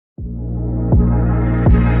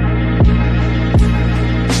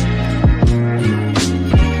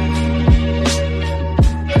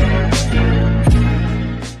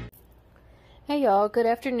Good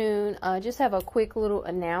afternoon. Just have a quick little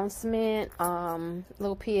announcement,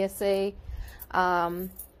 little PSA,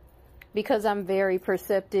 because I'm very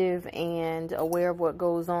perceptive and aware of what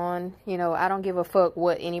goes on. You know, I don't give a fuck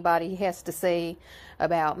what anybody has to say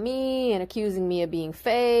about me and accusing me of being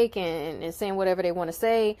fake and saying whatever they want to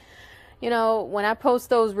say. You know, when I post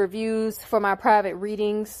those reviews for my private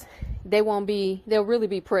readings, they'll really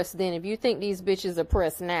be pressed then. If you think these bitches are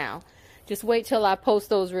pressed now, just wait till I post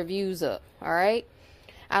those reviews up. All right.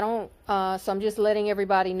 So I'm just letting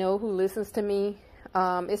everybody know who listens to me.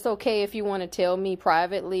 It's okay if you want to tell me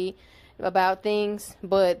privately about things,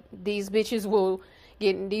 but these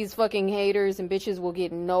fucking haters and bitches will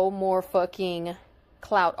get no more fucking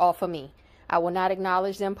clout off of me. I will not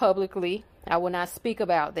acknowledge them publicly. I will not speak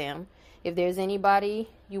about them. If there's anybody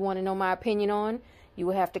you want to know my opinion on, you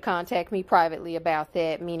will have to contact me privately about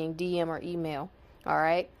that, meaning DM or email. All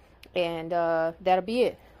right. And that'll be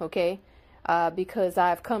it. Okay. Because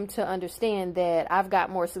I've come to understand that I've got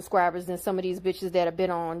more subscribers than some of these bitches that have been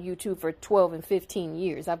on YouTube for 12 and 15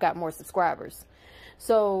 years. I've got more subscribers.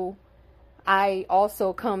 So I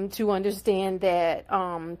also come to understand that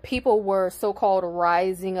people were so-called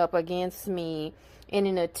rising up against me in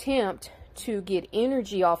an attempt to get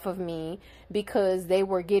energy off of me because they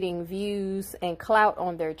were getting views and clout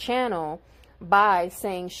on their channel by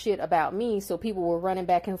saying shit about me. So people were running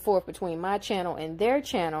back and forth between my channel and their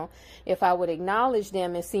channel if I would acknowledge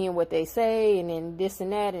them and seeing what they say and then this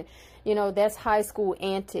and that. And you know, that's high school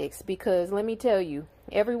antics, because let me tell you,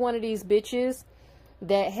 every one of these bitches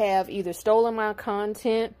that have either stolen my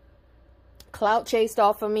content, clout chased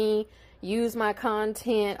off of me, used my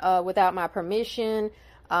content without my permission,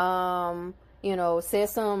 you know, said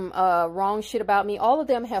some wrong shit about me, all of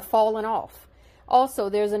them have fallen off. Also,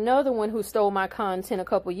 there's another one who stole my content a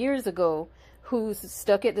couple years ago, who's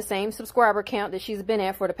stuck at the same subscriber count that she's been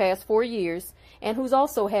at for the past 4 years, and who's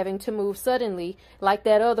also having to move suddenly, like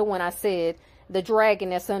that other one I said, the dragon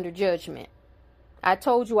that's under judgment. I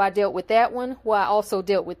told you I dealt with that one. Well, I also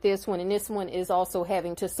dealt with this one, and this one is also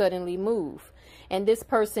having to suddenly move. And this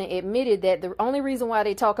person admitted that the only reason why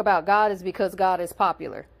they talk about God is because God is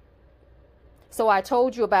popular. So I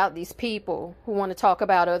told you about these people who want to talk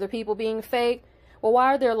about other people being fake. Well,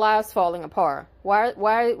 why are their lives falling apart? Why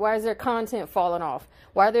is their content falling off?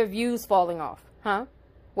 Why are their views falling off? Huh?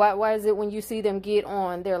 Why is it when you see them get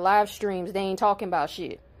on their live streams, they ain't talking about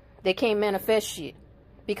shit? They can't manifest shit.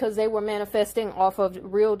 Because they were manifesting off of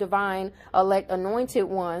real divine elect anointed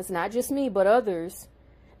ones, not just me, but others.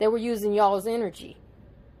 They were using y'all's energy.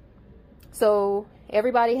 So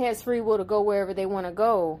everybody has free will to go wherever they want to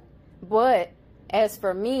go. But as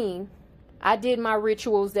for me, I did my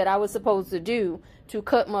rituals that I was supposed to do to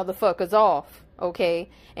cut motherfuckers off, okay?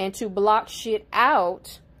 And to block shit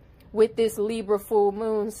out with this Libra full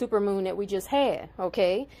moon, super moon that we just had,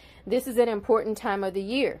 okay? This is an important time of the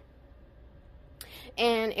year.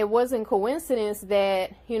 And it wasn't coincidence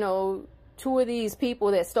that, you know, two of these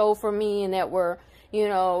people that stole from me and that were, you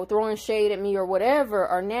know, throwing shade at me or whatever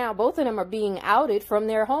are now, both of them are being outed from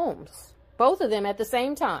their homes. Both of them at the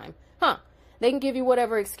same time. Huh. They can give you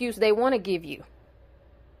whatever excuse they want to give you.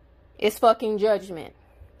 It's fucking judgment,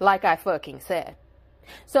 like I fucking said.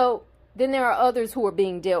 So then there are others who are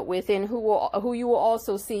being dealt with and who you will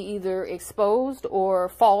also see either exposed or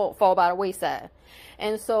fall by the wayside.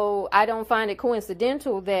 And so I don't find it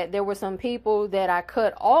coincidental that there were some people that I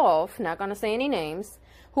cut off, not going to say any names,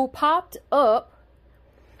 who popped up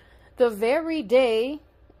the very day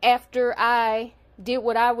after I did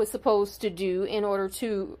what I was supposed to do in order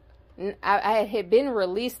to, I had been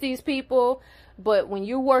released these people, but when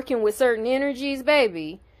you're working with certain energies,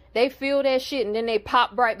 baby, they feel that shit and then they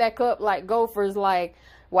pop right back up like gophers, like,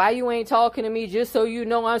 why you ain't talking to me? Just so you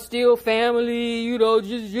know I'm still family, you know,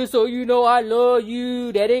 just so you know I love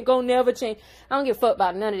you. That ain't gonna never change. I don't give a fuck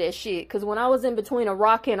about none of that shit. Because when I was in between a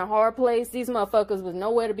rock and a hard place, these motherfuckers was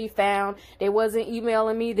nowhere to be found. They wasn't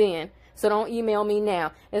emailing me then. So don't email me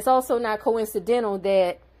now. It's also not coincidental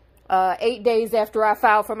that 8 days after I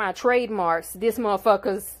filed for my trademarks, this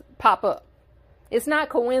motherfuckers pop up. It's not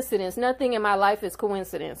coincidence. Nothing in my life is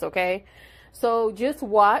coincidence, okay? So just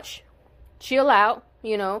watch, chill out.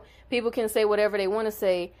 You know, people can say whatever they want to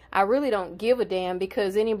say. I really don't give a damn,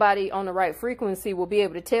 because anybody on the right frequency will be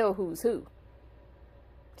able to tell who's who.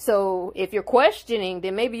 So if you're questioning,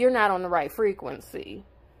 then maybe you're not on the right frequency.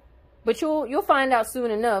 But you'll find out soon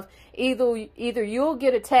enough. Either you'll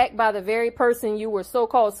get attacked by the very person you were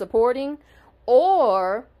so-called supporting,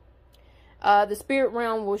 or the spirit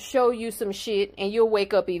realm will show you some shit and you'll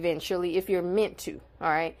wake up eventually if you're meant to. All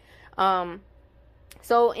right.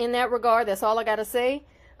 So in that regard, that's all I got to say.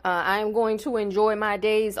 I'm going to enjoy my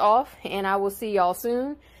days off, and I will see y'all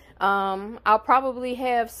soon. I'll probably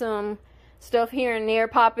have some stuff here and there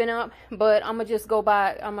popping up, but I'm gonna just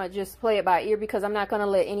play it by ear, because I'm not gonna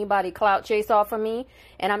let anybody clout chase off of me,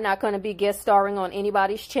 and I'm not gonna be guest starring on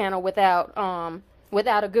anybody's channel without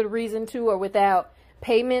a good reason to, or without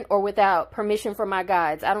payment, or without permission from my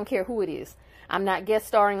guides. I don't care who it is. I'm not guest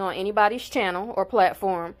starring on anybody's channel or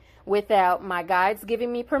platform without my guides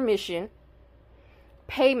giving me permission,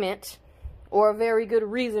 payment, or a very good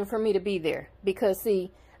reason for me to be there. Because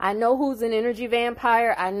see, I know who's an energy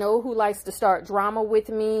vampire. I know who likes to start drama with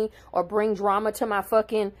me, or bring drama to my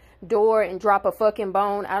fucking door and drop a fucking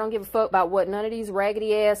bone. I don't give a fuck about what none of these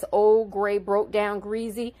raggedy ass, old, gray, broke down,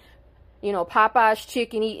 greasy, you know, Popeye's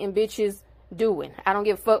chicken eating bitches doing. I don't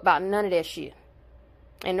give a fuck about none of that shit.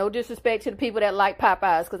 And no disrespect to the people that like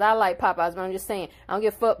Popeyes, because I like Popeyes, but I'm just saying, I don't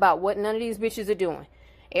give a fuck about what none of these bitches are doing.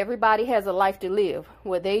 Everybody has a life to live.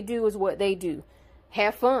 What they do is what they do.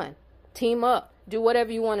 Have fun. Team up. Do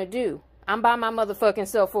whatever you want to do. I'm by my motherfucking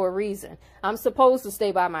self for a reason. I'm supposed to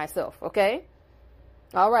stay by myself, okay?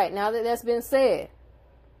 All right, now that that's been said,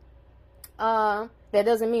 that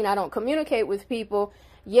doesn't mean I don't communicate with people.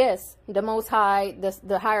 Yes, the Most High,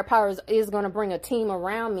 the higher powers is going to bring a team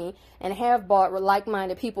around me, and have brought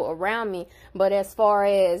like-minded people around me. But as far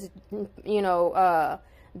as, you know,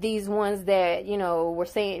 these ones that, you know,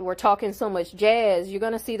 we're talking so much jazz, you're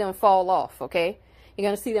going to see them fall off, okay? You're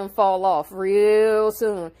going to see them fall off real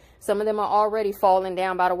soon. Some of them are already falling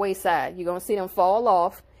down by the wayside. You're going to see them fall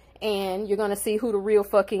off, and you're going to see who the real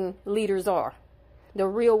fucking leaders are. The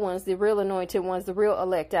real ones, the real anointed ones, the real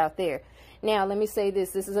elect out there. Now, let me say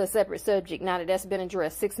this. This is a separate subject. Now that that's been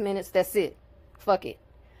addressed. 6 minutes, that's it. Fuck it.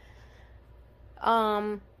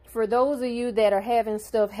 For those of you that are having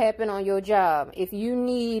stuff happen on your job, if you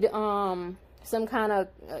need some kind of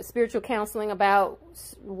spiritual counseling about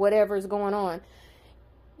whatever's going on,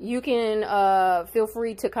 you can feel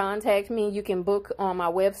free to contact me. You can book on my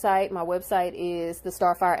website. My website is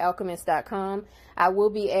thestarfirealchemist.com. I will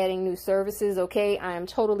be adding new services, okay? I am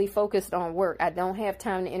totally focused on work. I don't have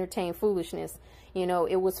time to entertain foolishness. You know,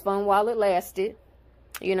 it was fun while it lasted.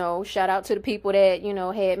 You know, shout out to the people that, you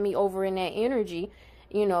know, had me over in that energy.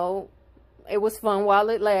 You know, it was fun while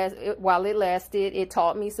it lasted. It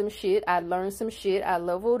taught me some shit. I learned some shit. I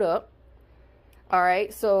leveled up. All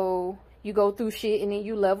right, so you go through shit and then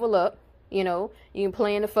you level up. You know, you can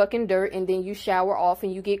play in the fucking dirt and then you shower off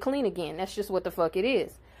and you get clean again. That's just what the fuck it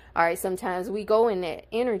is. All right, sometimes we go in that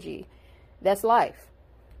energy. That's life.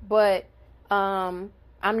 But I'm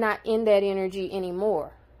not in that energy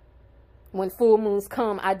anymore. When full moons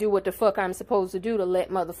come, I do what the fuck I'm supposed to do to let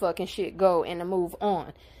motherfucking shit go and to move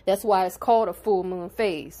on. That's why it's called a full moon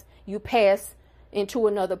phase. You pass into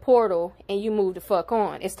another portal and you move the fuck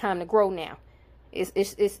on. It's time to grow now.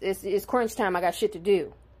 It's crunch time. I got shit to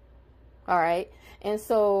do. All right. And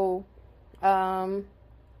so,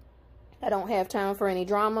 I don't have time for any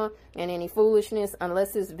drama and any foolishness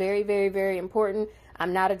unless it's very, very, very important.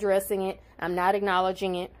 I'm not addressing it. I'm not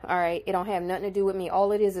acknowledging it. All right. It don't have nothing to do with me.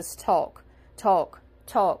 All it is talk, talk,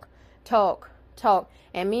 talk, talk, talk.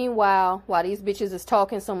 And meanwhile, while these bitches is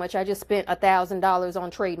talking so much, I just spent $1,000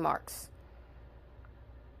 on trademarks.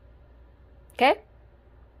 Okay?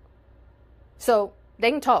 So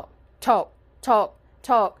they can talk, talk, talk,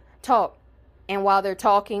 talk, talk. And while they're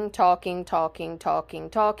talking,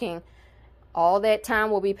 all that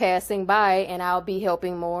time will be passing by, and I'll be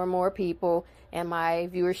helping more and more people, and my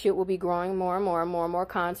viewership will be growing more and more, and more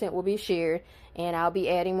content will be shared, and I'll be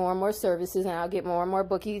adding more and more services, and I'll get more and more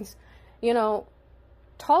bookings. You know,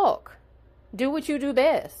 talk. Do what you do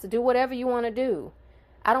best. Do whatever you want to do.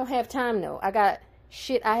 I don't have time, though. I got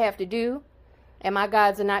shit I have to do, and my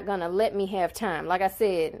guides are not going to let me have time. Like I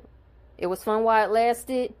said, it was fun while it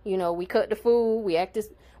lasted. You know, we cut the food. We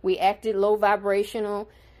acted low vibrational,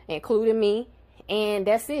 including me, and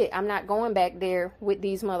that's it. I'm not going back there with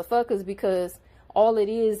these motherfuckers, because all it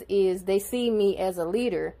is they see me as a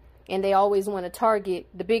leader, and they always want to target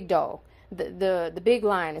the big dog, the big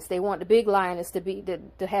lioness. They want the big lioness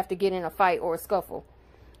to have to get in a fight or a scuffle,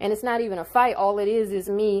 and it's not even a fight. All it is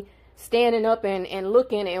me standing up and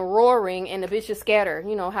looking and roaring, and the bitches scatter.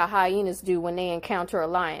 You know how hyenas do when they encounter a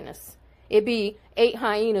lioness. It'd be 8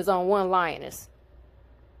 hyenas on one lioness.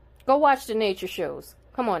 Go watch the nature shows.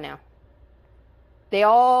 Come on now. They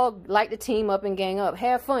all like to team up and gang up.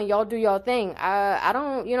 Have fun. Y'all do y'all thing. I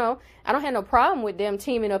don't have no problem with them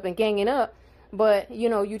teaming up and ganging up. But, you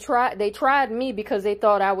know, they tried me because they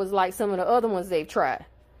thought I was like some of the other ones they've tried.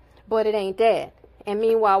 But it ain't that. And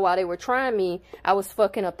meanwhile, while they were trying me, I was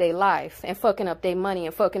fucking up their life and fucking up their money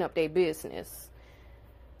and fucking up their business.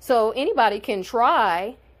 So anybody can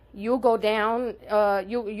try, you'll go down,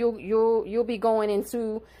 you'll be going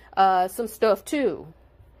into some stuff too.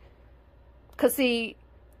 Cause see,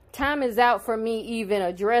 time is out for me even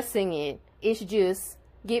addressing it. It's just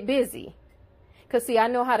get busy. Cause see, I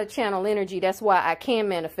know how to channel energy. That's why I can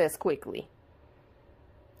manifest quickly.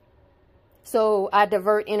 So I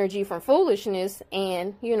divert energy from foolishness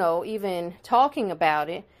and, you know, even talking about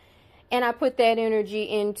it. And I put that energy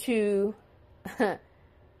into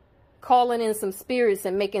calling in some spirits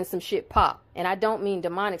and making some shit pop. And I don't mean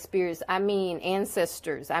demonic spirits. I mean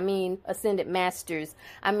ancestors. I mean ascended masters.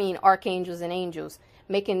 I mean archangels and angels.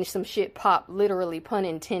 Making some shit pop, literally, pun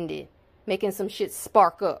intended. Making some shit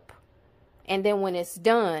spark up. And then when it's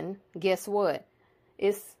done, guess what?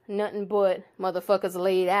 It's nothing but motherfuckers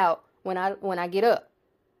laid out when I get up.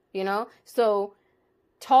 You know? So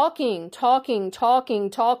talking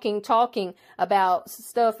about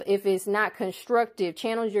stuff, if it's not constructive,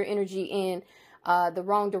 channels your energy in the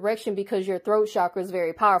wrong direction, because your throat chakra is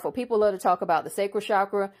very powerful. People love to talk about the sacral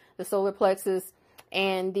chakra, the solar plexus,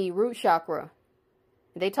 and the root chakra.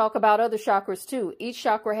 They talk about other chakras too. Each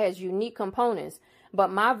chakra has unique components,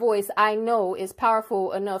 but my voice, I know, is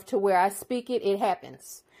powerful enough to where I speak it, it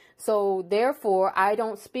happens. So therefore, I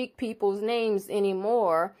don't speak people's names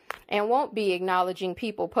anymore and won't be acknowledging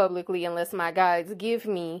people publicly unless my guides give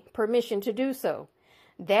me permission to do so.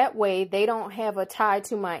 That way, they don't have a tie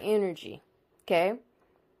to my energy. Okay?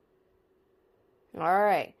 All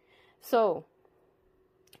right. So,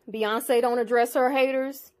 Beyonce don't address her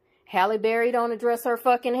haters. Halle Berry don't address her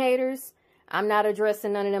fucking haters. I'm not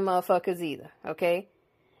addressing none of them motherfuckers either. Okay?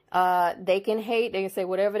 They can hate, they can say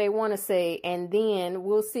whatever they want to say, and then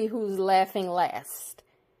we'll see who's laughing last.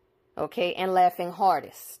 Okay? And laughing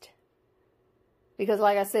hardest. Because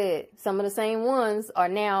like I said, some of the same ones are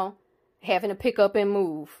now having to pick up and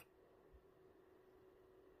move.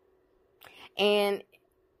 And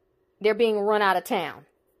they're being run out of town.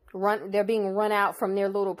 They're being run out from their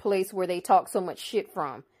little place where they talk so much shit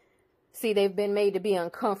from. See, they've been made to be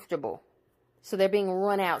uncomfortable. So they're being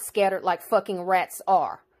run out, scattered like fucking rats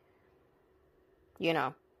are. You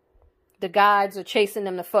know. The guides are chasing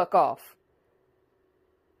them the fuck off.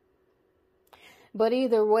 But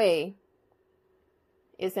either way,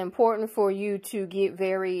 it's important for you to get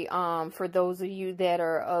very, for those of you that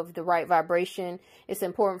are of the right vibration, it's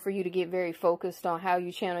important for you to get very focused on how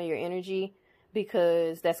you channel your energy,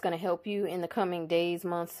 because that's going to help you in the coming days,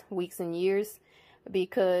 months, weeks, and years.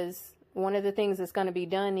 Because one of the things that's going to be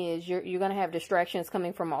done is you're going to have distractions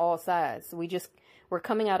coming from all sides. We're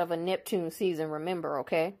coming out of a Neptune season, remember,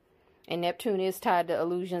 okay? And Neptune is tied to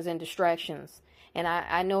illusions and distractions. And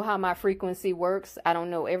I know how my frequency works. I don't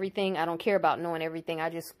know everything. I don't care about knowing everything. I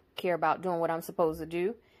just care about doing what I'm supposed to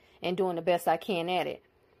do and doing the best I can at it.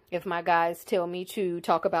 If my guys tell me to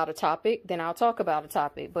talk about a topic, then I'll talk about a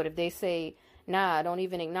topic. But if they say, nah, I don't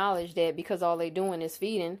even acknowledge that because all they doing is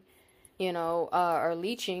feeding, you know, or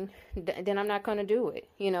leeching, then I'm not going to do it,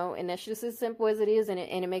 you know. And that's just as simple as it is. And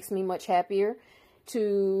it makes me much happier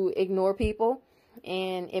to ignore people.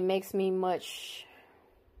 And it makes me much...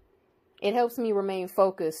 It helps me remain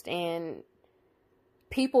focused, and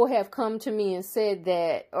people have come to me and said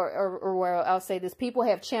that, or well, I'll say this, people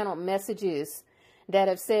have channeled messages that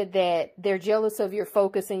have said that they're jealous of your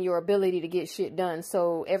focus and your ability to get shit done.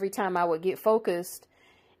 So every time I would get focused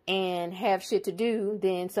and have shit to do,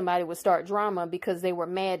 then somebody would start drama because they were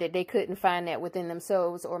mad that they couldn't find that within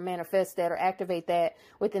themselves or manifest that or activate that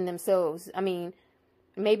within themselves. I mean,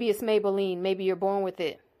 maybe it's Maybelline, maybe you're born with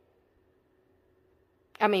it.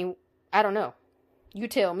 I mean, I don't know. You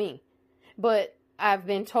tell me. But I've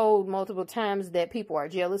been told multiple times that people are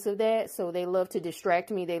jealous of that, so they love to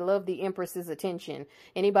distract me. They love the Empress's attention.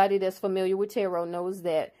 Anybody that's familiar with tarot knows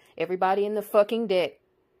that everybody in the fucking deck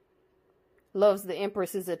loves the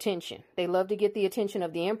Empress's attention. They love to get the attention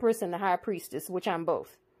of the Empress and the High Priestess, which I'm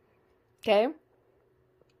both. Okay?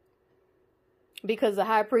 Because the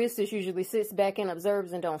High Priestess usually sits back and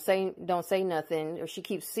observes and don't say nothing, or she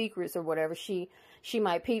keeps secrets or whatever. She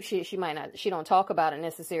might peep shit, she might not, she don't talk about it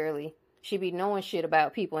necessarily. She be knowing shit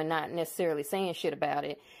about people and not necessarily saying shit about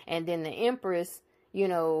it. And then the Empress, you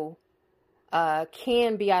know,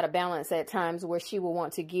 can be out of balance at times where she will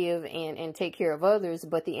want to give and take care of others.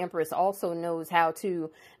 But the Empress also knows how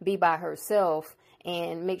to be by herself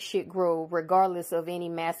and make shit grow regardless of any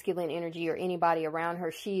masculine energy or anybody around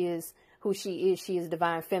her. She is who she is. She is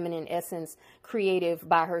divine feminine essence, creative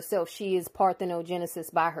by herself. She is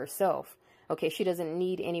parthenogenesis by herself. Okay, she doesn't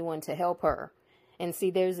need anyone to help her. And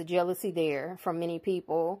see, there's a jealousy there from many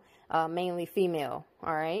people, mainly female,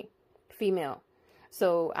 all right? Female.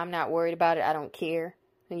 So I'm not worried about it. I don't care,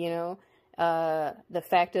 you know. The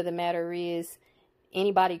fact of the matter is,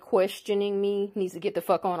 anybody questioning me needs to get the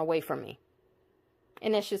fuck on away from me.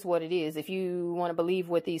 And that's just what it is. If you want to believe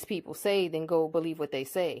what these people say, then go believe what they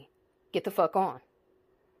say. Get the fuck on.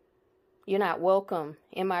 You're not welcome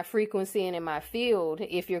in my frequency and in my field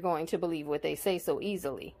if you're going to believe what they say so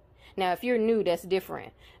easily. Now, if you're new, that's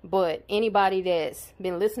different. But anybody that's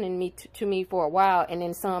been listening to me for a while, and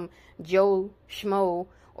then some Joe Schmo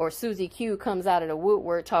or Susie Q comes out of the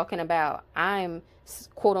woodwork talking about I'm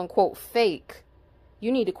quote unquote fake,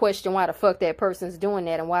 you need to question why the fuck that person's doing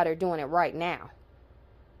that and why they're doing it right now.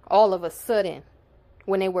 All of a sudden,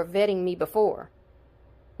 when they were vetting me before,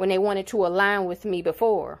 when they wanted to align with me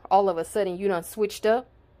before, all of a sudden you done switched up.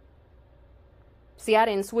 See, I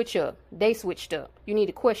didn't switch up. They switched up. You need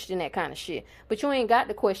to question that kind of shit. But you ain't got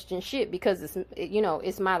to question shit because it's, you know,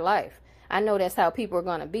 it's my life. I know that's how people are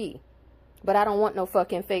going to be. But I don't want no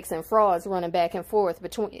fucking fakes and frauds running back and forth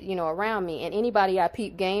between, you know, around me. And anybody I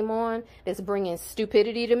peep game on that's bringing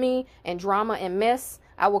stupidity to me and drama and mess,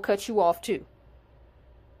 I will cut you off too.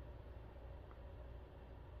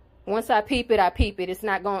 Once I peep it, I peep it. It's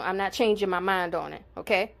not going, I'm not changing my mind on it,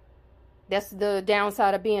 okay? That's the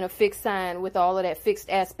downside of being a fixed sign with all of that fixed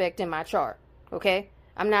aspect in my chart, okay?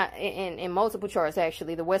 I'm not, in multiple charts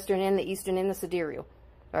actually, the Western and the Eastern and the sidereal,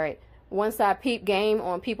 all right? Once I peep game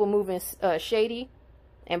on people moving shady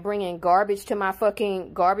and bringing garbage to my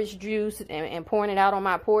fucking garbage juice and pouring it out on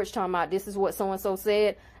my porch talking about this is what so-and-so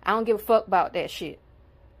said, I don't give a fuck about that shit.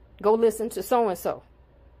 Go listen to so-and-so.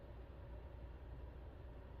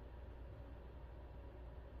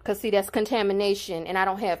 Because, see, that's contamination, and I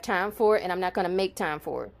don't have time for it, and I'm not going to make time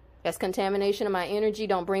for it. That's contamination of my energy.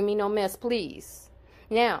 Don't bring me no mess, please.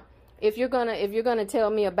 Now, if you're gonna tell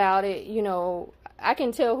me about it, you know, I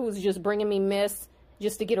can tell who's just bringing me mess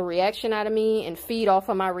just to get a reaction out of me and feed off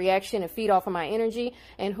of my reaction and feed off of my energy,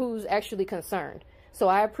 and who's actually concerned. So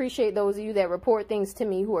I appreciate those of you that report things to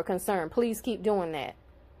me who are concerned. Please keep doing that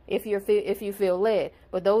if you feel led.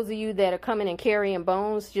 But those of you that are coming and carrying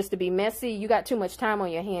bones just to be messy, you got too much time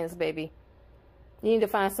on your hands, baby. You need to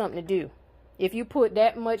find something to do. If you put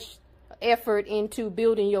that much effort into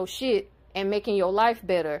building your shit and making your life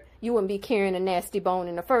better, you wouldn't be carrying a nasty bone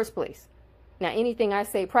in the first place. Now, anything I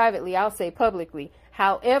say privately, I'll say publicly.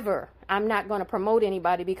 However, I'm not going to promote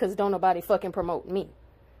anybody because don't nobody fucking promote me.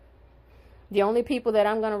 The only people that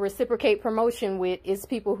I'm going to reciprocate promotion with is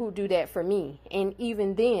people who do that for me. And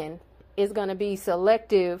even then, it's going to be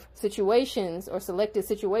selective situations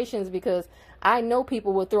because I know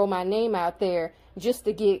people will throw my name out there just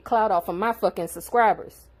to get clout off of my fucking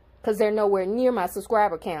subscribers. Because they're nowhere near my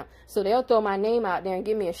subscriber count. So they'll throw my name out there and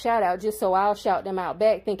give me a shout out just so I'll shout them out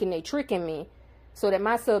back thinking they tricking me so that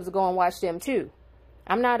my subs go and watch them too.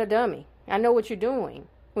 I'm not a dummy. I know what you're doing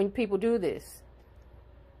when people do this.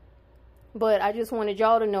 But I just wanted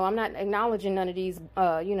y'all to know I'm not acknowledging none of these,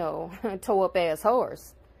 you know, toe up ass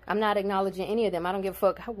whores. I'm not acknowledging any of them. I don't give a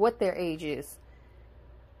fuck what their age is.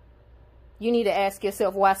 You need to ask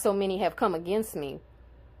yourself why so many have come against me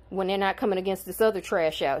when they're not coming against this other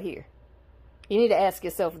trash out here. You need to ask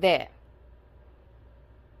yourself that.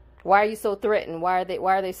 Why are you so threatened? Why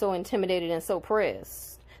are they so intimidated and so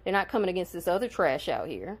pressed? They're not coming against this other trash out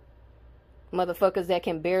here. Motherfuckers that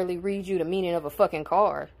can barely read you the meaning of a fucking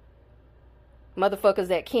card. Motherfuckers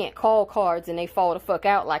that can't call cards and they fall the fuck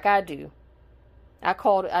out like I do.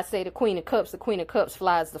 I say the Queen of Cups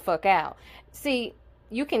flies the fuck out. See,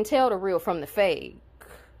 you can tell the real from the fake.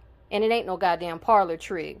 And it ain't no goddamn parlor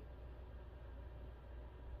trick.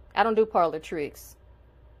 I don't do parlor tricks.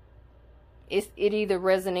 It either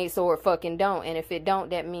resonates or it fucking don't. And if it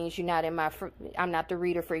don't, that means you're not in my, I'm not the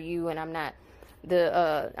reader for you, and I'm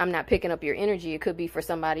not picking up your energy. It could be for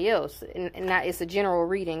somebody else. And it's a general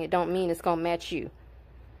reading. It don't mean it's gonna match you.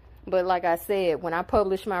 But like I said, when I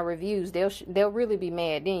publish my reviews, they'll really be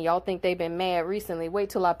mad then. Y'all think they've been mad recently. Wait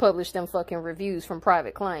till I publish them fucking reviews from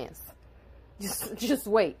private clients. Just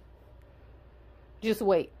wait. Just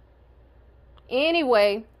wait.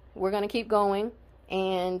 Anyway, we're going to keep going.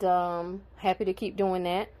 And happy to keep doing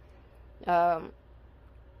that.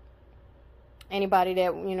 Anybody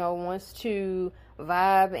that, you know, wants to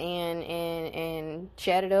vibe and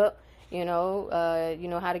chat it up, you know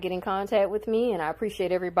how to get in contact with me. And I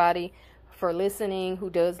appreciate everybody for listening, who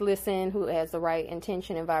does listen, who has the right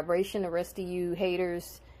intention and vibration. The rest of you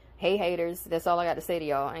haters, hey haters, that's all I got to say to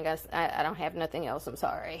y'all. I don't have nothing else. I'm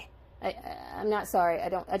sorry. I'm not sorry.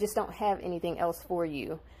 I just don't have anything else for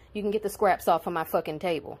you. You can get the scraps off of my fucking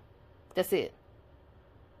table. That's it.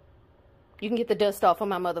 You can get the dust off of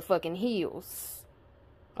my motherfucking heels.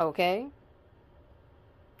 Okay?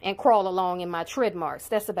 And crawl along in my tread marks.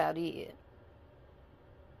 That's about it.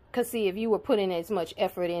 Because, see, if you were putting as much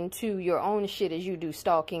effort into your own shit as you do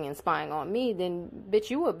stalking and spying on me, then, bitch,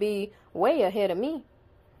 you would be way ahead of me.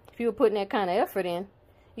 If you were putting that kind of effort in,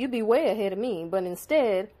 you'd be way ahead of me. But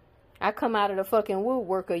instead, I come out of the fucking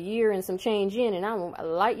woodwork a year and some change in, and I'm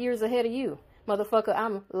light years ahead of you. Motherfucker,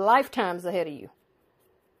 I'm lifetimes ahead of you.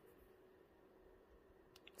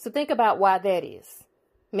 So think about why that is.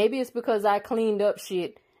 Maybe it's because I cleaned up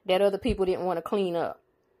shit that other people didn't want to clean up.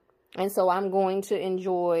 And so I'm going to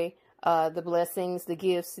enjoy the blessings, the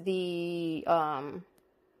gifts, the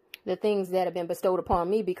things that have been bestowed upon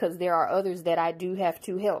me, because there are others that I do have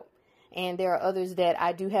to help. And there are others that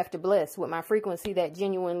I do have to bless with my frequency that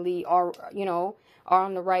genuinely are, you know, are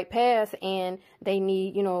on the right path, and they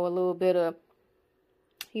need, you know, a little bit of,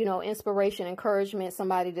 you know, inspiration, encouragement,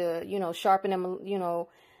 somebody to, you know, sharpen them, you know,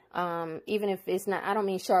 even if it's not, I don't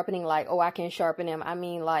mean sharpening like, oh, I can sharpen them. I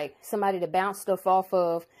mean like somebody to bounce stuff off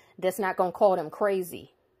of that's not going to call them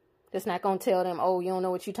crazy. That's not going to tell them, oh, you don't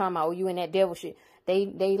know what you're talking about. Oh, you in that devil shit.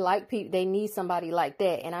 They like people, they need somebody like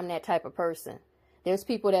that. And I'm that type of person. There's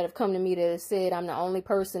people that have come to me that have said I'm the only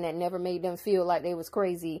person that never made them feel like they was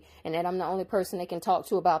crazy, and that I'm the only person they can talk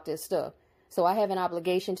to about this stuff. So I have an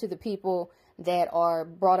obligation to the people that are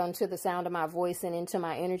brought onto the sound of my voice and into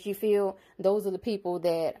my energy field. Those are the people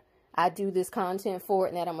that I do this content for,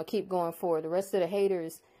 and that I'm going to keep going for. The rest of the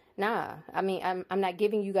haters, nah. I mean, I'm not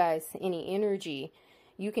giving you guys any energy.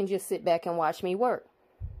 You can just sit back and watch me work.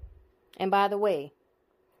 And by the way,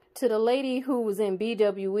 to the lady who was in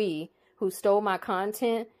BWE, who stole my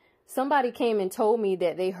content, somebody came and told me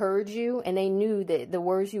that they heard you and they knew that the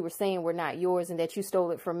words you were saying were not yours and that you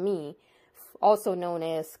stole it from me, also known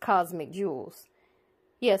as Cosmic Jewels.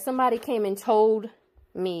 Yeah, somebody came and told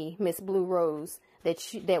me, Miss Blue Rose,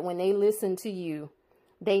 that when they listened to you,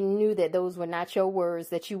 they knew that those were not your words,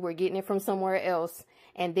 that you were getting it from somewhere else.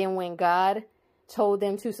 And then when God told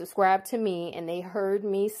them to subscribe to me and they heard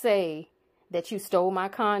me say that you stole my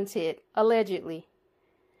content, allegedly,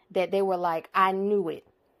 that they were like, I knew it.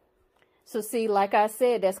 So see, like I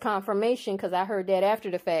said, that's confirmation, because I heard that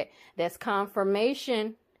after the fact. That's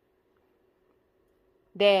confirmation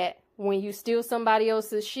that when you steal somebody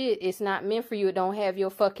else's shit, it's not meant for you. It don't have your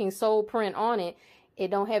fucking soul print on it.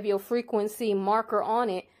 It don't have your frequency marker on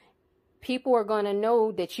it. People are going to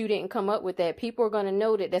know that you didn't come up with that. People are going to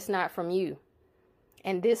know that that's not from you.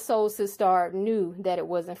 And this soul sister knew that it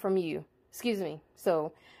wasn't from you. Excuse me.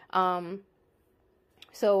 So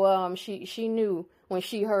she knew when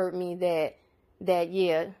she heard me that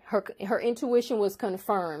yeah, her intuition was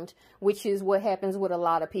confirmed, which is what happens with a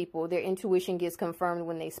lot of people. Their intuition gets confirmed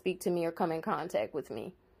when they speak to me or come in contact with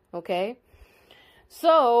me. Okay?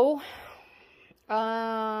 So,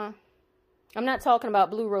 I'm not talking about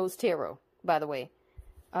Blue Rose Tarot, by the way.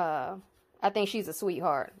 I think she's a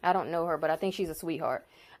sweetheart. I don't know her, but I think she's a sweetheart.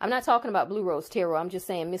 I'm not talking about Blue Rose Tarot. I'm just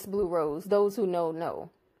saying Miss Blue Rose. Those who know, know.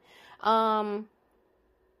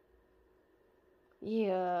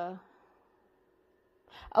 Yeah.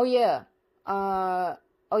 Oh, yeah. Oh,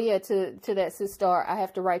 yeah, to that sister, I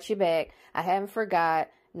have to write you back. I haven't forgot.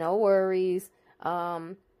 No worries.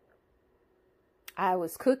 I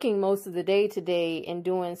was cooking most of the day today and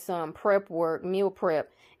doing some prep work, meal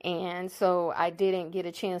prep. And so I didn't get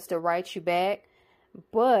a chance to write you back.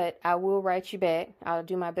 But I will write you back. I'll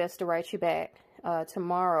do my best to write you back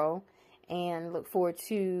tomorrow. And look forward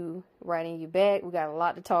to writing you back. We got a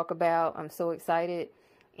lot to talk about. I'm so excited.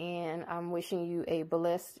 And I'm wishing you a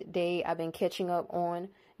blessed day. I've been catching up on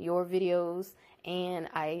your videos. And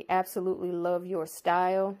I absolutely love your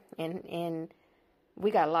style. And we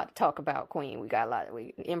got a lot to talk about, Queen. We got a lot.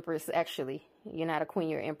 Empress, actually. You're not a queen,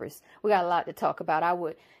 you're Empress. We got a lot to talk about.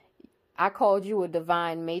 I called you a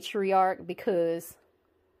divine matriarch because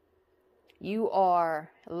you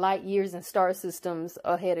are light years and star systems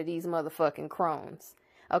ahead of these motherfucking crones.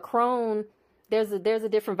 A crone, there's a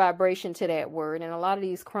different vibration to that word, and a lot of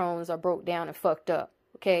these crones are broke down and fucked up.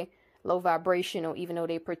 Okay, low vibrational, even though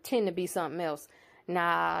they pretend to be something else.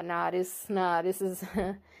 This is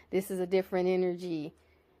this is a different energy.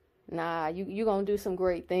 You gonna do some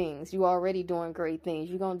great things. You already doing great things.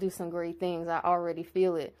 You gonna do some great things. I already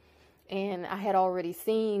feel it. And I had already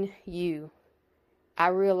seen you. I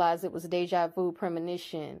realized it was deja vu,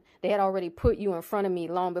 premonition. They had already put you in front of me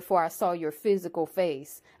long before I saw your physical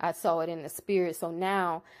face. I saw it in the spirit. So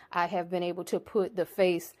now I have been able to put the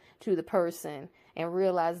face to the person and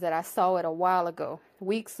realize that I saw it a while ago,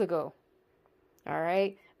 weeks ago. All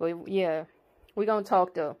right. But yeah, we're going to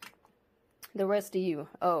talk though. The rest of you.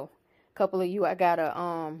 Oh, a couple of you I got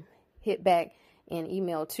to hit back in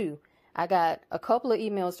email too. I got a couple of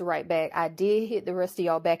emails to write back. I did hit the rest of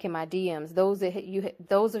y'all back in my DMs. Those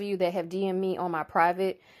of you that have DM'd me on my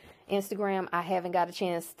private Instagram, I haven't got a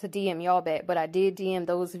chance to DM y'all back, but I did DM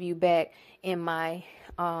those of you back in my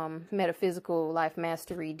Metaphysical Life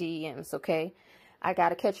Mastery DMs, okay? I got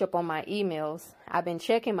to catch up on my emails. I've been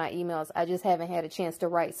checking my emails. I just haven't had a chance to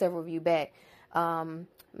write several of you back.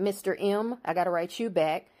 Mr. M, I got to write you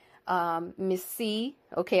back. Miss C,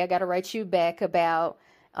 okay, I got to write you back about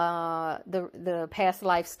the past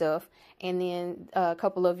life stuff. And then a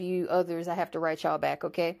couple of you others, I have to write y'all back,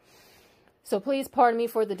 okay? So please pardon me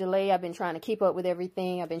for the delay. I've been trying to keep up with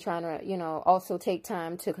everything. I've been trying to, you know, also take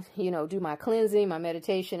time to, you know, do my cleansing, my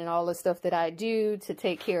meditation, and all the stuff that I do to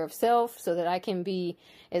take care of self so that I can be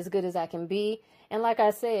as good as I can be. And like I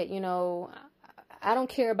said, you know, I don't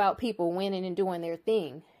care about people winning and doing their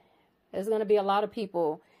thing. There's going to be a lot of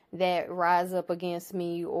people that rise up against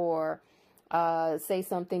me or say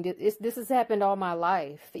something. This has happened all my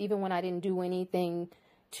life, even when I didn't do anything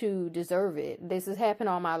to deserve it. This has happened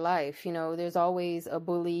all my life. You know, there's always a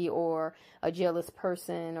bully or a jealous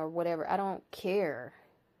person or whatever. I don't care,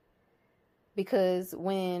 because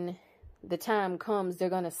when the time comes, they're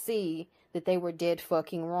going to see that they were dead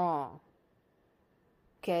fucking wrong.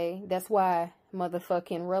 Okay. That's why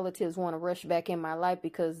motherfucking relatives want to rush back in my life,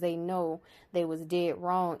 because they know they was dead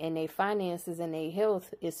wrong, and their finances and their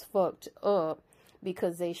health is fucked up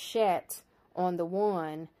because they shat on the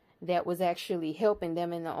one that was actually helping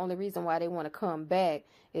them. And the only reason why they want to come back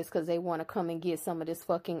is because they want to come and get some of this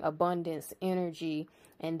fucking abundance energy.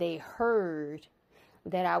 And they heard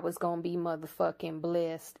that I was going to be motherfucking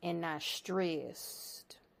blessed and not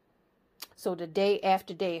stressed. So the day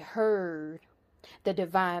after they heard the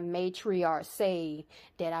divine matriarch say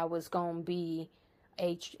that I was going to be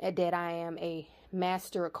that I am a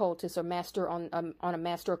master occultist, or master on a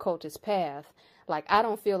master occultist path. Like, I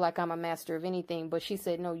don't feel like I'm a master of anything, but she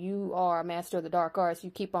said, no, you are a master of the dark arts. You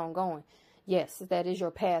keep on going. Yes, that is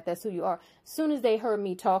your path. That's who you are. As soon as they heard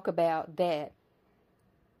me talk about that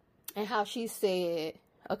and how she said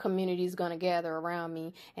a community is going to gather around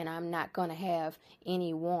me and I'm not going to have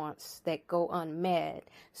any wants that go unmet.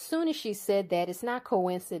 Soon as she said that, it's not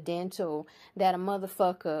coincidental that a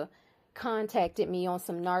motherfucker contacted me on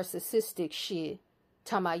some narcissistic shit.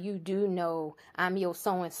 Talking about, you do know I'm your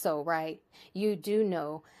so-and-so, right? You do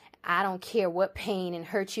know I don't care what pain and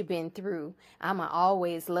hurt you've been through. I'ma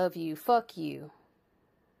always love you. Fuck you.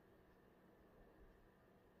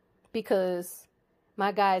 Because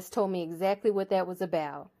my guys told me exactly what that was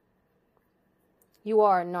about. You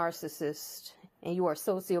are a narcissist and you are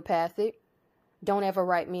sociopathic. Don't ever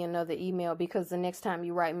write me another email, because the next time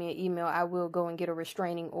you write me an email, I will go and get a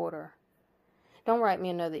restraining order. Don't write me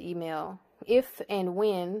another email. If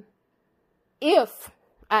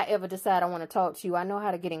I ever decide I want to talk to you, I know how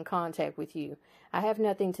to get in contact with you. I have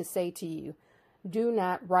nothing to say to you. Do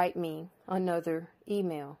not write me another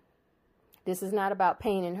email. This is not about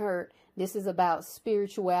pain and hurt. This is about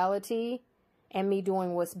spirituality and me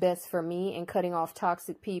doing what's best for me and cutting off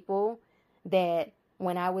toxic people that,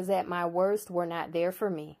 when I was at my worst, were not there for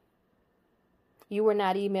me. You were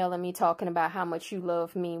not emailing me talking about how much you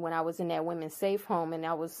loved me when I was in that women's safe home and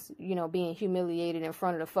I was, you know, being humiliated in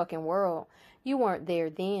front of the fucking world. You weren't there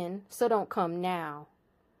then, so don't come now.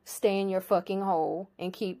 Stay in your fucking hole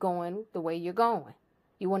and keep going the way you're going.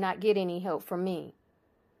 You will not get any help from me.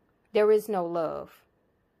 There is no love.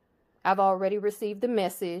 I've already received the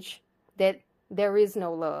message that there is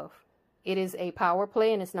no love. It is a power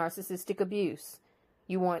play and it's narcissistic abuse.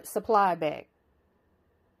 You want supply back.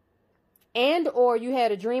 And or you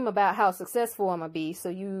had a dream about how successful I'm going to be. So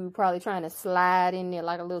you probably trying to slide in there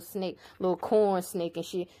like a little snake, little corn snake and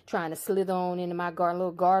shit. Trying to slither on into my garden,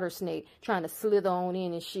 little garter snake. Trying to slither on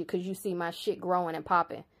in and shit because you see my shit growing and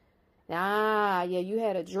popping. Ah, yeah, you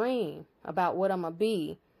had a dream about what I'm going to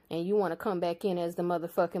be. And you want to come back in as the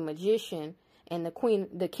motherfucking magician. And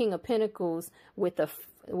the King of Pentacles with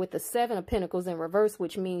the Seven of Pentacles in reverse.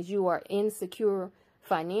 Which means you are insecure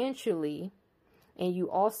financially. And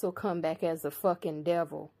you also come back as a fucking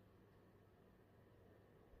devil.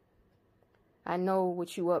 I know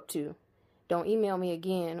what you up to. Don't email me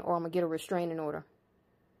again or I'm going to get a restraining order.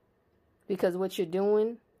 Because what you're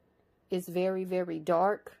doing is very, very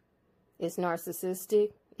dark. It's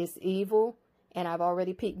narcissistic. It's evil. And I've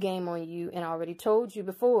already peaked game on you. And I already told you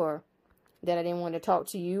before that I didn't want to talk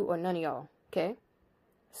to you or none of y'all. Okay?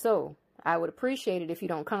 So, I would appreciate it if you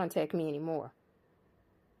don't contact me anymore.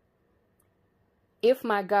 If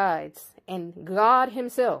my guides and God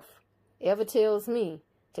himself ever tells me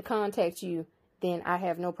to contact you, then I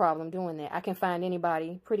have no problem doing that. I can find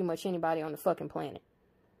anybody, pretty much anybody on the fucking planet.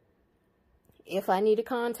 If I need to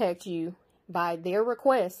contact you by their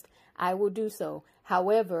request, I will do so.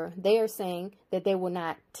 However, they are saying that they will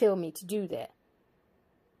not tell me to do that.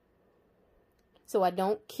 So I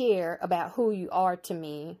don't care about who you are to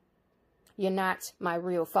me. You're not my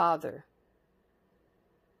real father.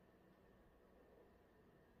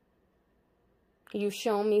 You've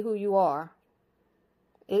shown me who you are.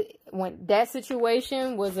 When that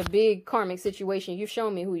situation was a big karmic situation, you've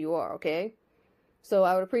shown me who you are, okay? So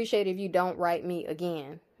I would appreciate if you don't write me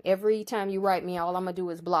again. Every time you write me, all I'm going to do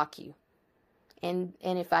is block you. And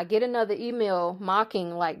if I get another email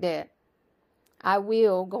mocking like that, I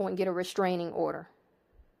will go and get a restraining order.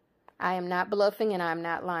 I am not bluffing and I'm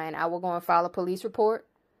not lying. I will go and file a police report.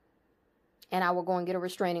 And I will go and get a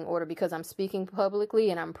restraining order because I'm speaking publicly.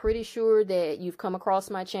 And I'm pretty sure that you've come across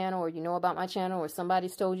my channel or you know about my channel or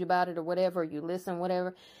somebody's told you about it or whatever. Or you listen,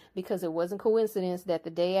 whatever. Because it wasn't coincidence that the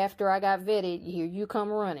day after I got vetted, here you come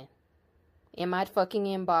running in my fucking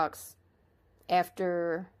inbox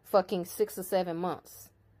after fucking 6 or 7 months.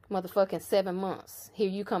 Motherfucking 7 months. Here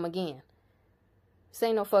you come again. This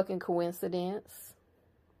ain't no fucking coincidence.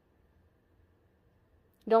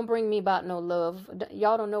 Don't bring me about no love.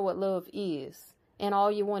 Y'all don't know what love is. And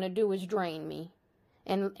all you want to do is drain me.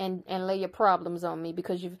 And lay your problems on me.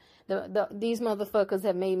 Because these motherfuckers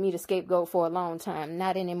have made me the scapegoat for a long time.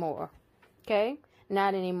 Not anymore. Okay?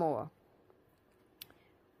 Not anymore.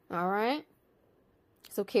 Alright?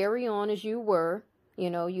 So carry on as you were. You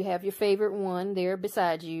know, you have your favorite one there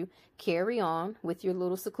beside you. Carry on with your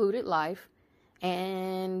little secluded life.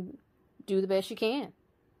 And do the best you can.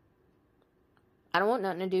 I don't want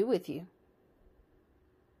nothing to do with you.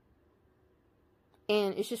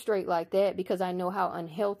 And it's just straight like that because I know how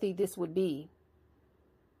unhealthy this would be.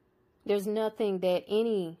 There's nothing that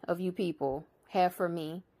any of you people have for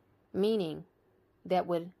me, meaning that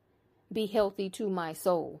would be healthy to my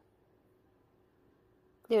soul.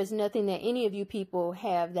 There's nothing that any of you people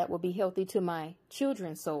have that will be healthy to my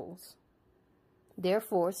children's souls.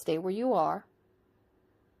 Therefore, stay where you are.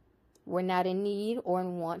 We're not in need or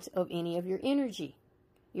in want of any of your energy.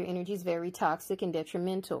 Your energy is very toxic and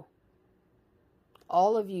detrimental.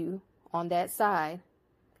 All of you on that side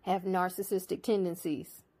have narcissistic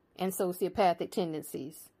tendencies and sociopathic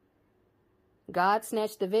tendencies. God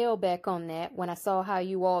snatched the veil back on that when I saw how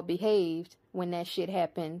you all behaved when that shit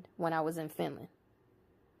happened when I was in Finland.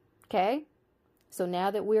 Okay? So now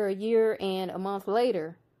that we're a year and a month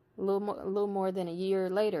later, a little more than a year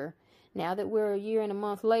later, now that we're a year and a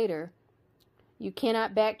month later, you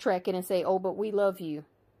cannot backtrack it and say, oh, but we love you.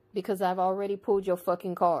 Because I've already pulled your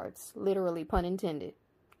fucking cards. Literally, pun intended.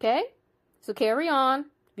 Okay? So carry on.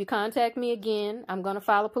 If you contact me again, I'm going to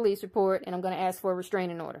file a police report and I'm going to ask for a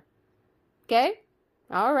restraining order. Okay?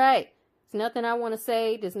 All right. There's nothing I want to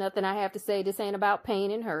say. There's nothing I have to say. This ain't about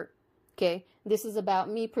pain and hurt. Okay? This is about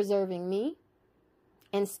me preserving me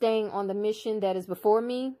and staying on the mission that is before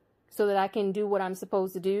me so that I can do what I'm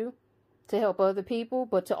supposed to do to help other people,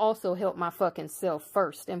 but to also help my fucking self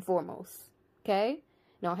first and foremost. Okay?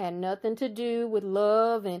 Don't have nothing to do with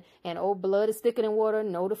love and oh, blood is thicker than water.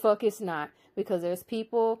 No, the fuck it's not. Because there's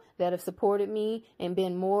people that have supported me and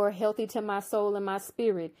been more healthy to my soul and my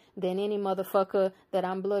spirit than any motherfucker that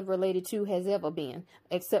I'm blood related to has ever been.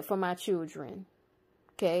 Except for my children.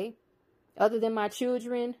 Okay? Other than my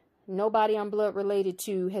children, nobody I'm blood related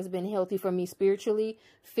to has been healthy for me spiritually,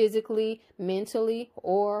 physically, mentally,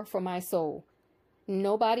 or for my soul.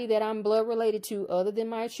 Nobody that I'm blood related to other than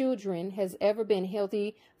my children has ever been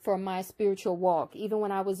healthy for my spiritual walk. Even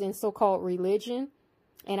when I was in so-called religion,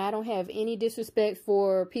 and I don't have any disrespect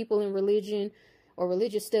for people in religion or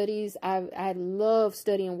religious studies. I love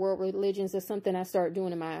studying world religions. That's something I started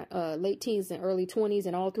doing in my late teens and early 20s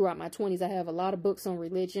and all throughout my 20s. I have a lot of books on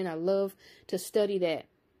religion. I love to study that.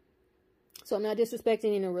 So I'm not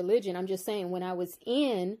disrespecting any religion. I'm just saying when I was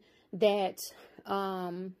in that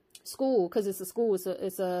school, because it's a school,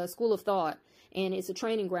 it's a school of thought and it's a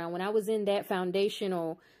training ground. When I was in that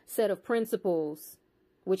foundational set of principles,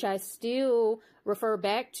 which I still refer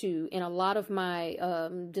back to in a lot of my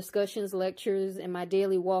discussions, lectures, and my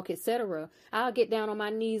daily walk, etc., I'll get down on my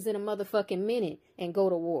knees in a motherfucking minute and go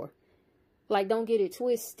to war. Like, don't get it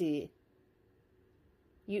twisted.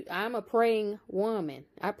 I'm a praying woman.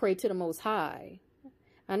 I pray to the Most High.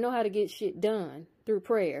 I know how to get shit done through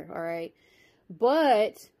prayer, all right?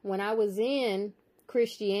 But when I was in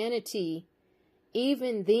Christianity,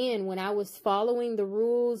 even then, when I was following the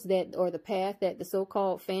rules or the path that the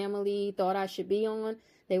so-called family thought I should be on,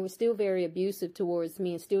 they were still very abusive towards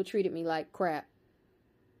me and still treated me like crap.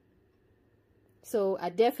 So I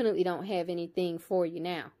definitely don't have anything for you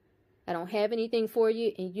now. I don't have anything for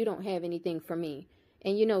you and you don't have anything for me.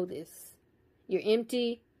 And you know this. You're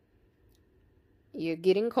empty. You're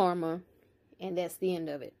getting karma. And that's the end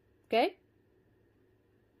of it. Okay?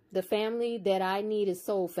 The family that I need is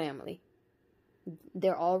soul family.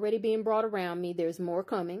 They're already being brought around me. There's more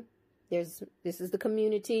coming. This is the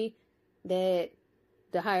community that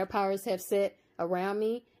the higher powers have set around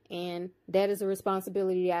me. And that is a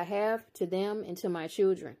responsibility I have to them and to my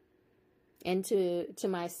children. And to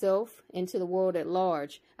myself and to the world at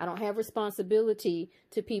large. I don't have responsibility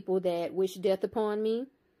to people that wish death upon me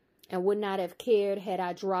and would not have cared had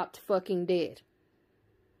I dropped fucking dead.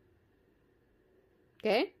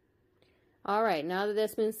 Okay? All right, now that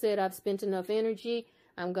that's been said, I've spent enough energy.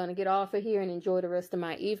 I'm going to get off of here and enjoy the rest of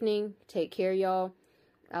my evening. Take care, y'all.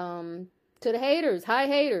 To the haters, hi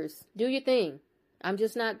haters, do your thing. I'm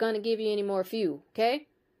just not going to give you any more fuel, okay?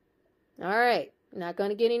 All right. Not going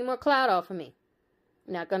to get any more clout off of me.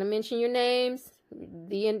 Not going to mention your names.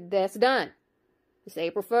 That's done. It's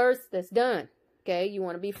April 1st. That's done. Okay? You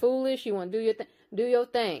want to be foolish. You want to do your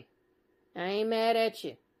thing. I ain't mad at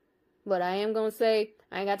you. But I am going to say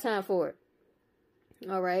I ain't got time for it.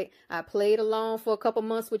 All right? I played along for a couple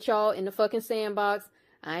months with y'all in the fucking sandbox.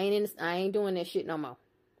 I ain't doing that shit no more.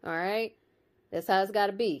 All right? That's how it's got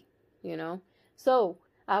to be. You know? So,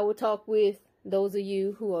 I will talk with those of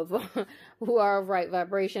you who are of right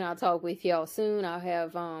vibration. I'll talk with y'all soon. I'll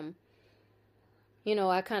have, you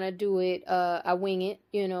know, I kind of do it, I wing it,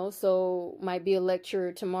 you know, so might be a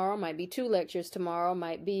lecture tomorrow, might be 2 lectures tomorrow,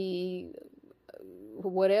 might be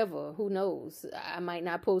whatever, who knows. I might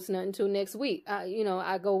not post nothing until next week. You know,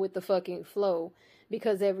 I go with the fucking flow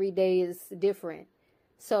because every day is different.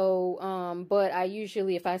 So, but I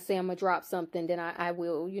usually, if I say I'm gonna drop something, then I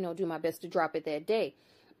will, you know, do my best to drop it that day.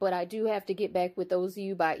 But I do have to get back with those of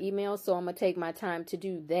you by email, so I'm going to take my time to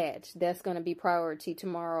do that. That's going to be priority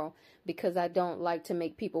tomorrow because I don't like to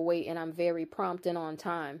make people wait, and I'm very prompt and on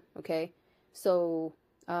time, okay? So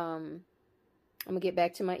I'm going to get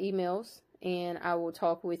back to my emails, and I will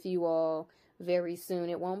talk with you all very soon.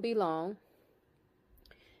 It won't be long.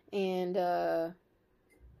 And, oh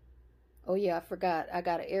yeah, I forgot. I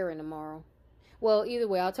got an errand tomorrow. Well, either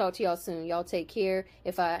way, I'll talk to y'all soon. Y'all take care.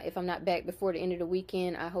 If I'm not back before the end of the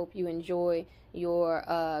weekend, I hope you enjoy your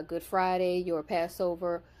Good Friday, your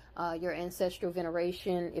Passover, your ancestral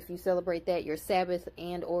veneration. If you celebrate that, your Sabbath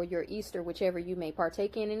and or your Easter, whichever you may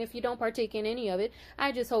partake in. And if you don't partake in any of it,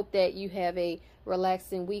 I just hope that you have a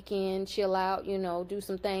relaxing weekend, chill out, you know, do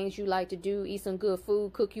some things you like to do, eat some good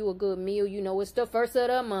food, cook you a good meal. You know, it's the first of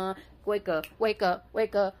the month. Wake up, wake up,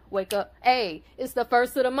 wake up, wake up. Hey, it's the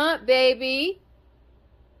first of the month, baby.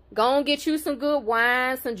 Go and get you some good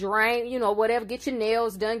wine, some drink, you know, whatever. Get your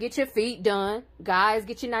nails done. Get your feet done. Guys,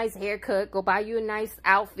 get your nice haircut. Go buy you a nice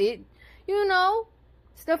outfit. You know,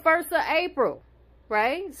 it's the 1st of April,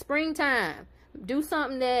 right? Springtime. Do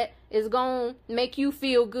something that is going to make you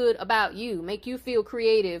feel good about you. Make you feel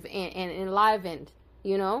creative and enlivened,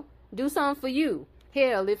 you know. Do something for you.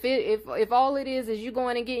 Hell, if all it is you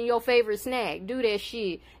going and getting your favorite snack, do that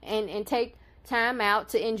shit. And take time out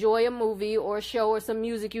to enjoy a movie or a show or some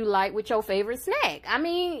music you like with your favorite snack. I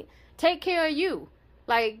mean, take care of you.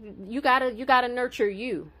 Like, you gotta nurture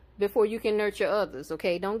you before you can nurture others,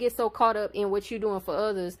 okay? Don't get so caught up in what you're doing for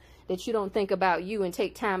others that you don't think about you and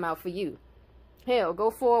take time out for you. Hell,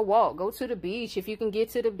 go for a walk. Go to the beach if you can get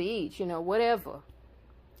to the beach, you know, whatever.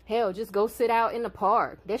 Hell, just go sit out in the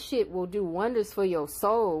park. That shit will do wonders for your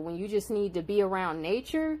soul when you just need to be around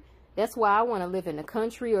nature. That's why I want to live in the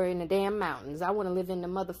country or in the damn mountains. I want to live in the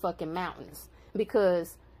motherfucking mountains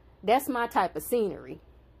because that's my type of scenery.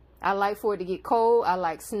 I like for it to get cold. I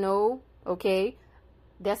like snow, okay?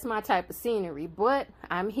 That's my type of scenery. But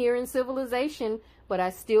I'm here in civilization, but I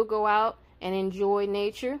still go out and enjoy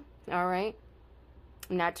nature, all right?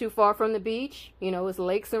 Not too far from the beach. You know, it's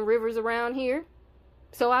lakes and rivers around here.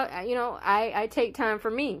 So, I take time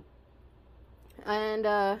for me. And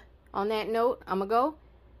on that note, I'm going to go.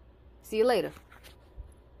 See you later.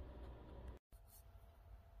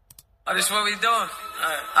 Oh, this what we doing?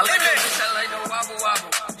 I like that bitch, I like no wobble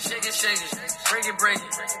wobble. Shake it, break it, break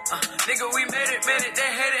it. Nigga, we made it, they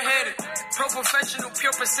hate it. Pro professional,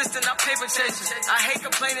 pure persistent, I paper chasing. I hate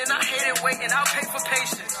complaining, I hate it waiting, I'll pay for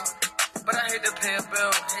patience. But I hate to pay a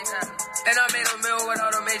bill. And I made a meal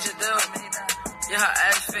without a major deal. Yeah, her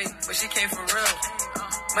ass fake, but she came for real.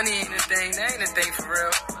 Money ain't a thing, that ain't a thing for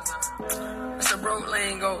real. It's a broke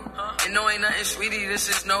lingo. You know ain't nothing, sweetie, this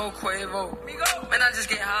is no Quavo. Man, I just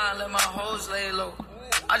get high and let my hoes lay low.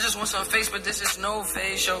 I just want some face, but this is no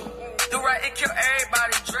face show. Do right and kill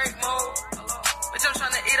everybody, Drake mode. Bitch, I'm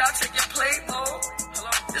tryna eat, I'll take your plate mode.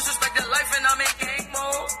 Disrespect the life and I'm in gang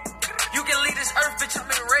mode. You can leave this earth, bitch, I'm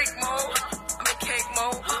in rake mode. I'm in cake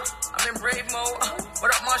mode. I'm in brave mode.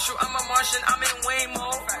 Marshall, I'm a Martian, I'm in Wayne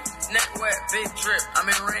mode. Neck wet, big drip, I'm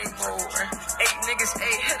in rainbow. 8 niggas,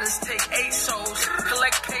 8 hitters, take 8 souls.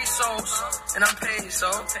 Collect pesos, and I'm paid,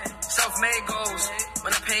 so self-made goals.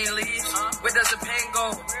 When the pain leaves, where does the pain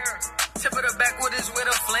go? Tip of the backwood is where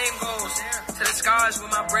the flame goes. To the scars where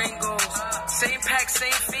my brain goes. Same pack,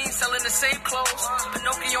 same fiend, selling the same clothes.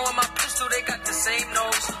 Pinocchio and my pistol, they got the same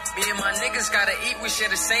nose. Me and my niggas gotta eat, we share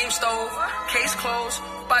the same stove. Case closed,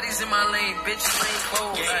 bodies in my lane, bitch, lane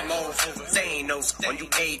closed. Game over, they ain't knows on you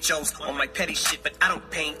HOs. On my petty shit, but I don't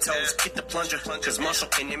paint toes. Get the plunger, cause Marshall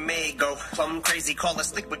and it may go. Plum crazy, call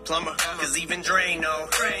us liquid plumber. Cause even Dre know.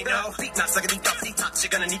 Deep knots like a deep detox.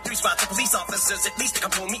 You're gonna need 3 spots of police officers. At least they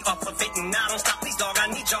can pull me off of it. And I don't stop, please dog, I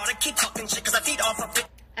need y'all to keep talking shit, cause I feed off of it.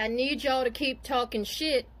 I need y'all to keep talking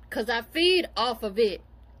shit, cause I feed off of it.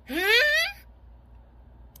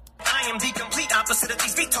 I am the complete opposite of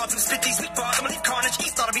these retards who spit these weak bars. I'm gonna leave carnage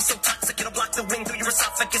east, ought to be so toxic. It'll block the wind through your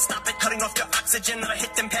esophagus. Stop it, cutting off your oxygen. I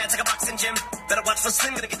hit them pads like a boxing gym. Better watch for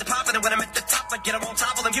Slim, gonna get the pop. And when I'm at the top, I get them on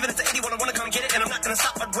top. Well, I'm giving it to anyone who wanna come get it. And I'm not gonna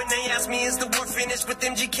stop. But when they ask me, is the war finished with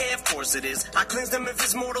MGK? Of course it is. I cleanse them of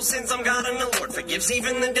his mortal sins. I'm God and the Lord forgives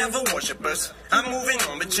even the devil worshippers. I'm moving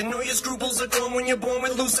on, but you know your scruples are gone when you're born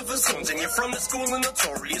with Lucifer's sons. And you're from the school of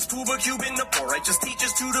notorious Cuba Cuban, the poor righteous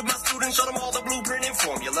teachers tutor my students, show them all the blueprint and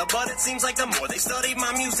formula. But it seems like the more they study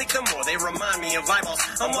my music, the more they remind me of eyeballs.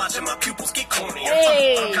 I'm watching my pupils get cornier.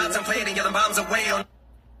 Hey. I'm contemplating getting bombs away on.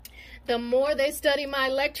 The more they study my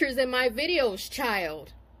lectures and my videos,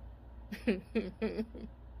 child.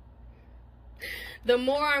 The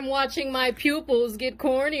more I'm watching my pupils get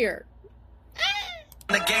cornier.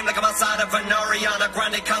 The game like I'm outside of an Ariana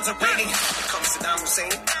Grande concert waiting. Come Saddam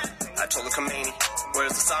Hussein, I told Khomeini,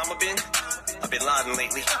 where's Osama bin? I've been Laden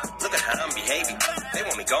lately. Look at how I'm behaving. They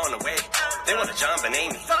want me gone away. They want a John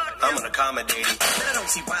Benet. I'm unaccommodating. But I don't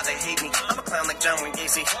see why they hate me. I'm a clown like John Wayne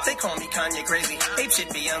Gacy. They call me Kanye crazy. Ape shit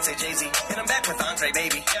Beyonce Jay-Z. And I'm back with Andre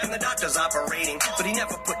Baby. And the doctor's operating. But he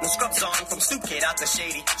never put no scrubs on. From Stoop Kid out to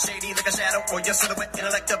Shady. Shady like a shadow or your silhouette.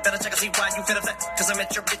 Intellect better check and see why you fit a vet. Cause I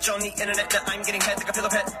met your bitch on the internet. Now I'm getting head like a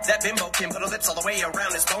pillow pet. That bimbo can put her lips all the way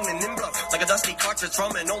around his bone and then blow. Like a dusty cartridge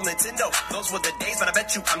from an old Nintendo. Those were the days, but I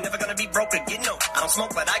bet you I'm never gonna be broke again. No, I don't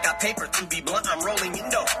smoke, but I got paper to be blunt. I'm rolling in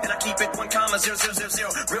dough, and I keep it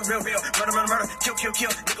 1,000,000. Real. Murder. Kill.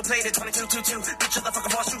 Nickel plated 2222. Bitch, shut the fuck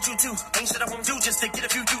up, I'll shoot you too. Ain't shit I won't do just to get a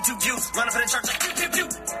few YouTube views. Run up in the church like pew.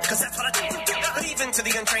 Cause that's what I do. But even to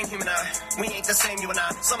the untrained human eye, we ain't the same, you and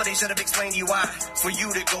I. Somebody should have explained to you why. For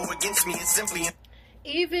you to go against me, it's simply.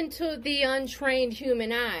 Even to the untrained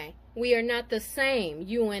human eye, we are not the same,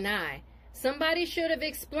 you and I. Somebody should have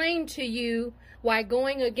explained to you why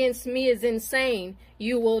going against me is insane.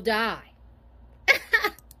 You will die.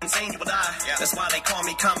 Insane, you will die. Yeah. That's why they call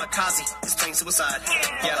me kamikaze. It's plain suicide.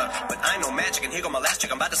 Yeah, but I know magic, and here go my last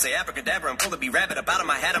trick. I'm about to say abracadabra and pull a bee rabbit up out of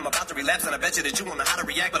my hat. I'm about to relapse, and I bet you that you won't know how to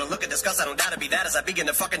react. But I look at disgust, I don't doubt to be that as I begin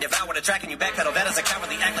to fucking devour the track, and you backpedal. That is a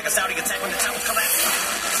cowardly act like a Saudi attack when the tower collapses.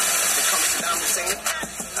 They call me Saddam Hussein.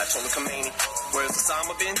 I told Khomeini, where's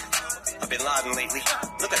Osama bin? I've been Laden lately.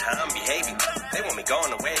 Look at how I'm behaving. They want me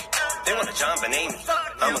gone away. They want a John Benet.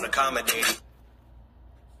 I'm unaccommodating.